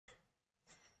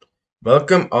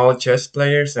Welcome all chess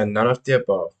players and none of the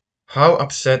above. How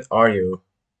upset are you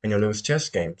when you lose chess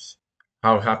games?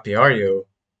 How happy are you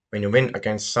when you win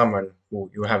against someone who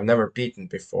you have never beaten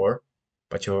before,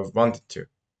 but you have wanted to?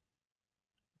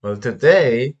 Well,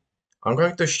 today I'm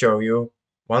going to show you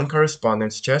one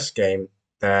correspondence chess game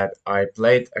that I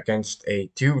played against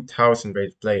a 2000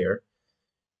 rated player.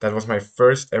 That was my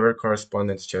first ever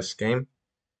correspondence chess game,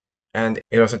 and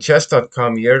it was a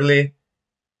chess.com yearly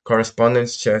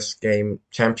correspondence chess game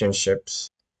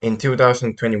championships in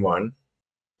 2021.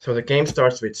 So the game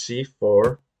starts with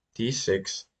c4,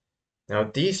 d6. Now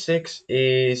d6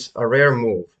 is a rare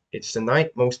move. It's the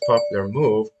ninth most popular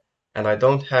move, and I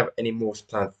don't have any moves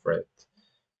planned for it.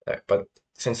 But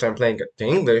since I'm playing the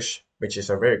English, which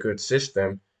is a very good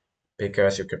system,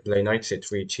 because you can play knight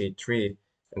c3, g3,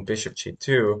 and bishop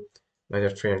g2, knight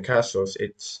f3 and castles,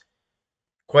 it's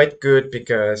quite good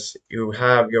because you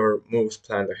have your moves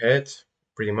planned ahead,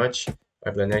 pretty much. I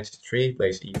play knight c3,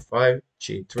 plays e5,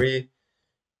 g3.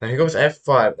 Now he goes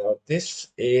f5. Now this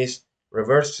is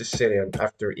reverse Sicilian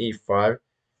after e5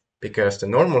 because the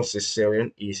normal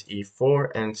Sicilian is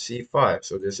e4 and c5,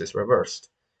 so this is reversed.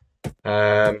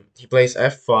 He plays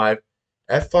f5.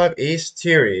 f5 is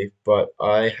theory, but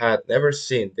I had never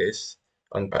seen this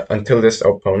until this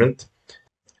opponent.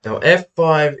 Now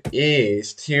f5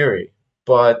 is theory,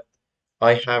 but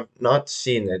I have not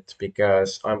seen it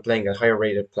because I'm playing a higher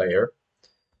rated player.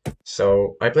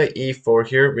 So I play e4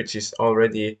 here, which is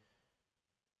already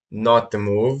not the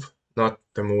move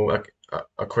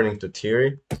according to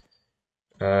theory.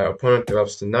 Opponent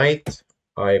develops the knight.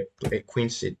 I play queen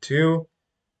c2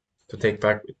 to take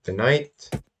back with the knight.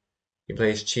 He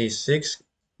plays g6,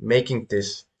 making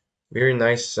this very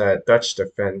nice Dutch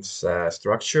defense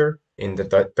structure. In the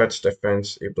Dutch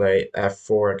defense, you play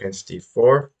f4 against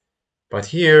d4. But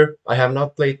here, I have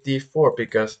not played d4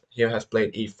 because he has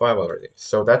played e5 already.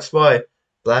 So that's why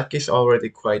black is already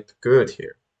quite good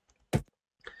here.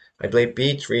 I play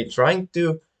b3, trying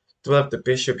to develop the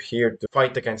bishop here to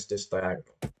fight against this diagonal.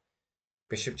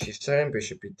 Bishop g7,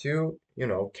 bishop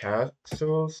b2,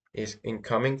 castles is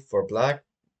incoming for black,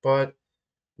 but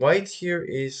white here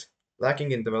is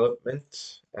lacking in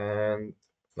development and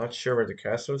not sure where the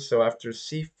castle is. So after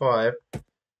c5,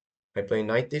 I play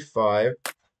knight d5,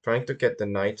 trying to get the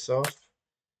knights off.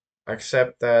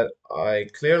 Except that I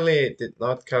clearly did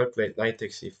not calculate knight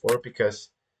takes e4 because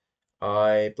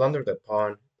I blundered the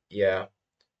pawn. Yeah,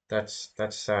 that's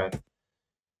sad.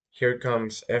 Here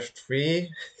comes f3.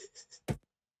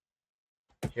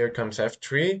 Here comes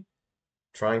f3,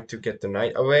 trying to get the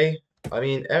knight away. I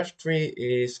mean, f3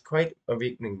 is quite a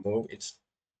weakening move.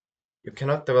 You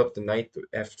cannot develop the knight to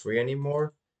f3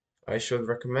 anymore. I should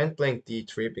recommend playing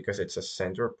d3 because it's a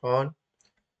center pawn.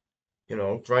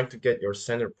 Trying to get your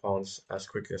center pawns as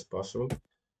quickly as possible.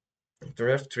 After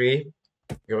f3,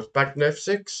 goes back to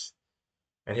f6,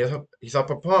 and he's up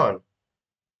a pawn.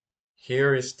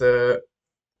 Here is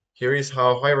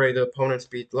how high-rated opponents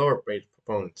beat lower-rated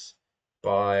opponents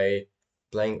by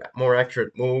playing more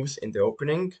accurate moves in the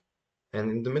opening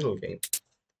and in the middle game.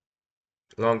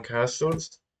 Long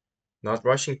castles, not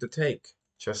rushing to take,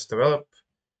 just develop.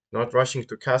 Not rushing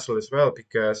to castle as well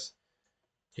because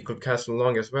he could castle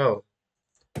long as well.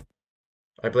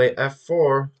 I play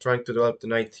f4, trying to develop the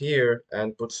knight here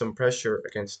and put some pressure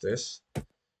against this.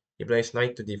 He plays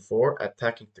knight to d4,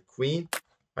 attacking the queen.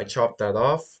 I chop that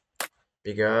off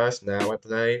because now I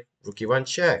play rook e1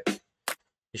 check.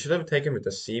 He should have taken with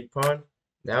the c pawn.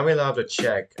 Now we allow the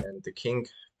check and the king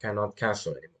cannot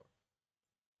castle anymore.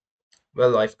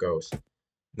 Well, life goes.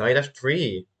 Knight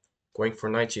f3, going for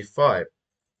knight g5.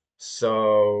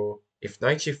 So if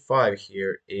knight g5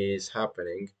 here is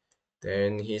happening,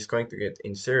 then he's going to get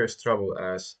in serious trouble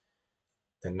as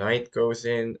the knight goes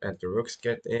in and the rooks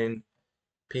get in,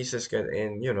 pieces get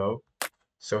in,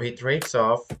 So he trades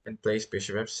off and plays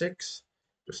bishop f6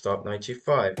 to stop knight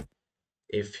g5.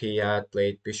 If he had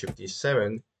played bishop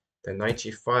d7, then knight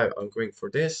g5, I'm going for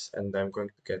this, and I'm going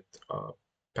to get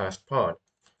passed pawn.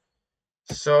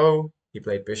 So he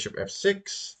played bishop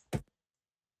f6.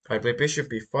 I play bishop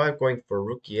b5, going for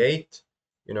rook e8.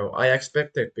 I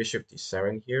expected bishop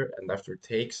d7 here, and after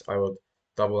takes, I would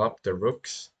double up the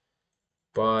rooks.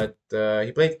 But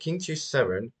he played king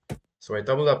g7, so I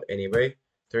doubled up anyway.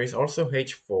 There is also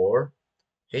h4.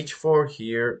 h4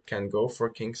 here can go for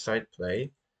kingside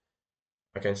play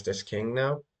against this king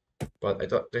now, but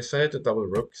I decided to double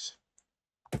rooks.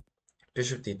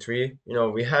 Bishop d3.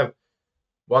 We have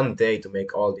one day to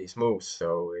make all these moves,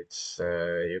 so it's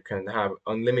you can have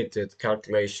unlimited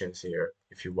calculations here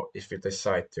if you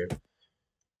decide to.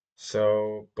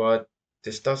 So, but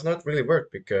this does not really work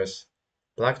because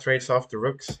Black trades off the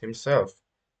rooks himself.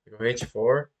 You go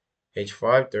h4,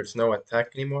 h5, there's no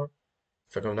attack anymore.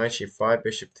 If I go knight g5,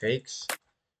 bishop takes.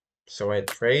 So I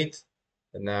trade,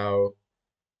 and now,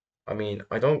 I mean,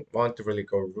 I don't want to really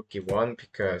go rook e1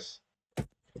 because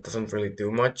it doesn't really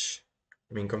do much.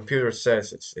 I mean, computer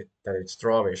says that it's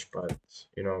drawish, but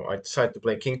you know, I decided to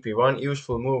play king b1,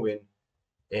 useful move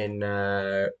in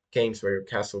games where you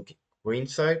castle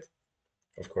queenside,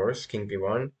 of course, king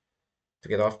b1 to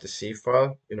get off the c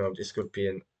file. You know, this could be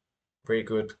a very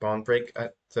good pawn break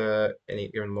at any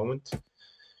given moment.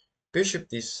 Bishop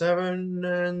d7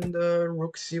 and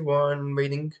rook c1,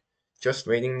 waiting, just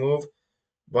waiting move.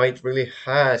 White really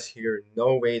has here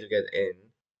no way to get in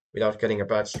without getting a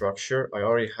bad structure. I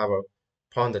already have a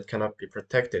pawn that cannot be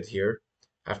protected here.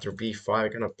 After b5, I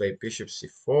cannot play bishop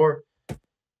c4,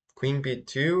 queen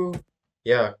b2,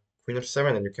 yeah, queen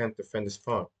f7, and you can't defend this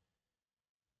pawn.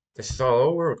 This is all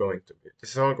over going to be.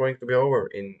 This is all going to be over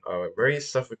in a very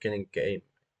suffocating game,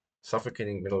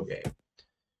 suffocating middle game.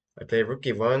 I play rook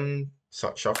e1,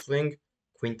 shuffling,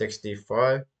 queen takes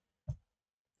d5,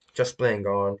 just playing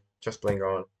on, just playing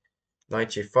on. Knight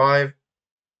g5.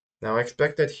 Now I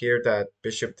expected here that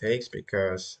bishop takes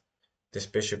because this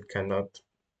bishop cannot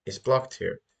is blocked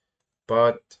here.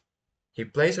 But he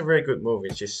plays a very good move,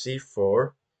 which is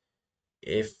c4.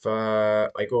 If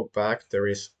I go back, there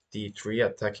is d3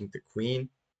 attacking the queen.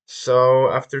 So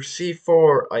after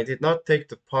c4, I did not take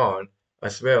the pawn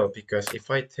as well because if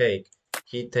I take,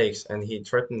 he takes and he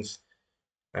threatens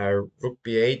rook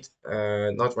b8,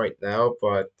 not right now,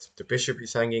 but the bishop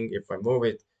is hanging. If I move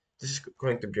it, this is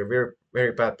going to be a very,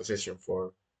 very bad position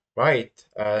for white,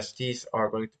 as these are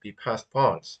going to be passed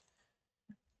pawns.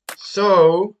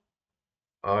 So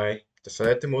I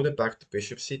decided to move it back to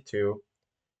bishop c2.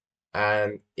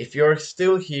 And if you're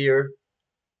still here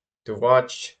to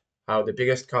watch how the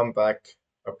biggest comeback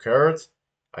occurred,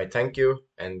 I thank you.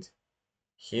 And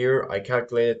here I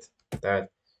calculated that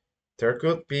there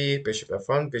could be bishop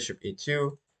f1, bishop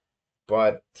e2,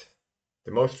 but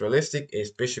the most realistic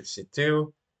is bishop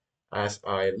c2, as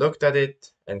I looked at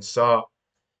it and saw,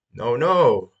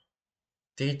 no,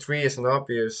 d3 is an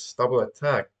obvious double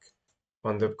attack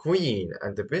on the queen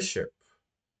and the bishop.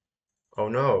 Oh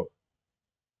no.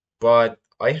 But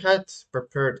I had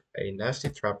prepared a nasty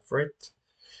trap for it.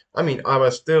 I mean, I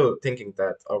was still thinking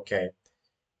that, okay,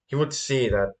 he would see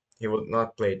that he would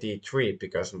not play d3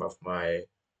 because of my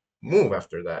move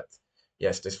after that.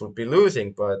 Yes, this would be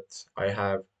losing, but I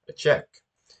have a check.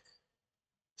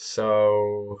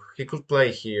 So he could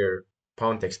play here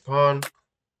pawn takes pawn.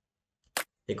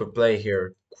 He could play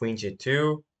here queen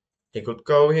g2. He could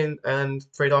go in and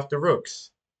trade off the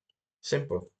rooks.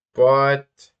 Simple. But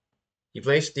he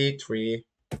plays d3.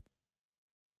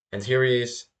 And here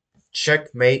is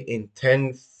checkmate in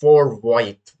 10 for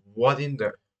white. What in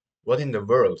the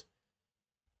world?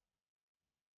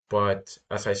 But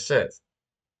as I said,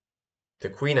 the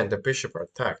queen and the bishop are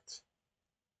attacked.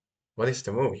 What is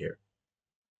the move here?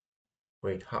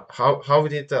 Wait, how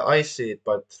did I see it,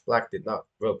 but black did not?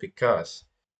 Well, because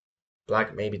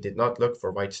black maybe did not look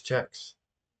for white's checks.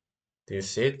 Do you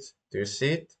see it? Do you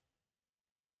see it?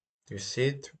 Do you see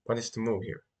it? What is the move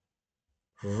here?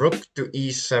 Rook to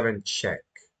e7 check.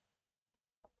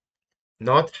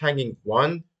 Not hanging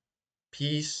one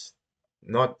piece,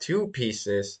 not two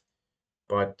pieces,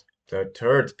 but the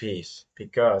third piece,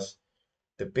 because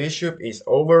the bishop is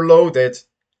overloaded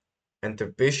and the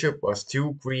bishop was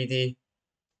too greedy,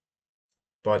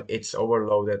 but it's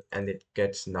overloaded and it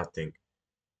gets nothing.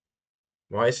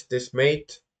 Why is this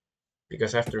mate?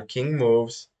 Because after king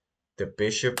moves, the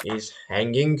bishop is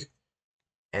hanging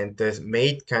and the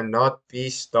mate cannot be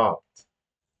stopped.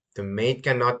 The mate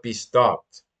cannot be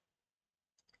stopped.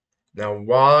 Now,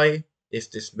 why is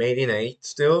this mate in 8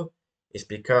 still? It's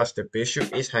because the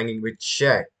bishop is hanging with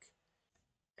check.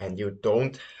 And you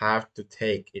don't have to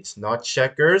take. It's not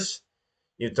checkers.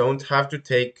 You don't have to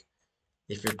take.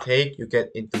 If you take, you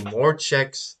get into more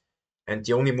checks. And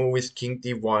the only move is king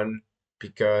d1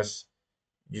 because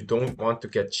you don't want to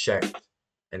get checked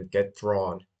and get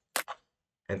drawn.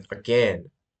 And again,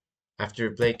 after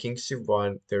you play king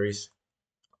c1, there is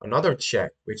another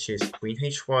check, which is queen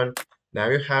h1. Now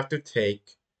you have to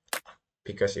take,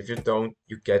 because if you don't,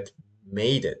 you get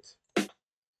mated.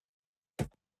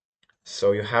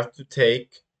 So you have to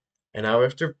take, and now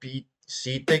after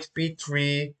c takes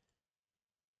b3,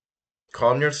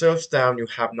 calm yourselves down. You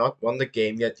have not won the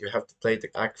game yet. You have to play the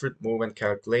accurate move and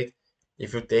calculate.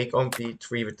 If you take on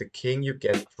b3 with the king, you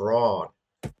get drawn.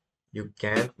 You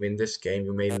can't win this game.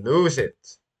 You may lose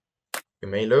it. You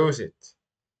may lose it.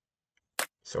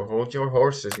 So hold your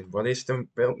horses. And what is the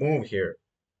move here?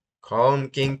 Calm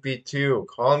king b2,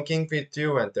 calm king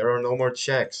b2, and there are no more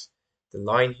checks. The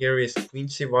line here is queen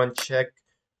c1 check,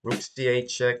 rook c8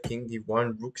 check, king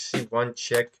d1, rook c1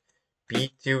 check,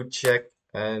 b2 check,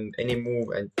 and any move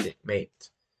and mate.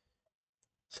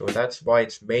 So that's why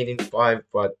it's mate in 5,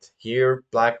 but here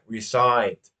black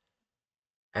resigned.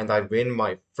 And I win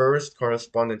my first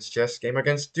correspondence chess game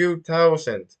against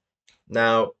 2000.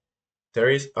 Now, there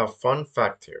is a fun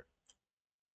fact here.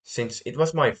 Since it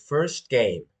was my first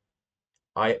game,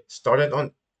 I started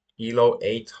on Elo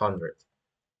 800.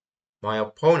 My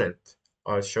opponent,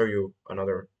 I'll show you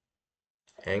another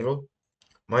angle.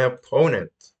 My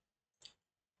opponent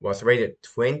was rated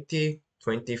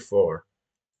 2024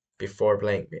 before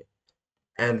playing me.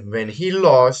 And when he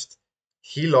lost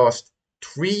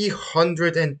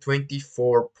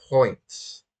 324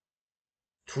 points.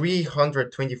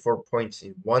 324 points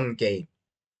in one game.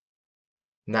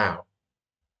 Now,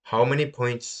 how many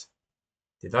points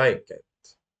did I get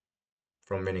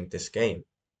from winning this game?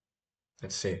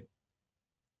 Let's see.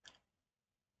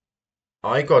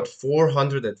 I got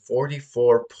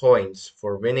 444 points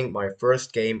for winning my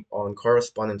first game on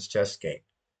Correspondence Chess Game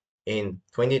in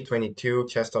 2022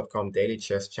 Chess.com Daily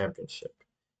Chess Championship.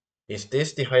 Is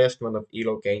this the highest amount of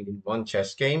ELO gained in one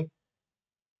chess game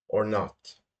or not?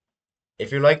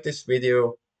 If you like this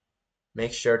video,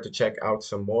 make sure to check out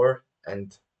some more,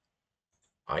 and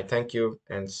I thank you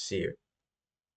and see you.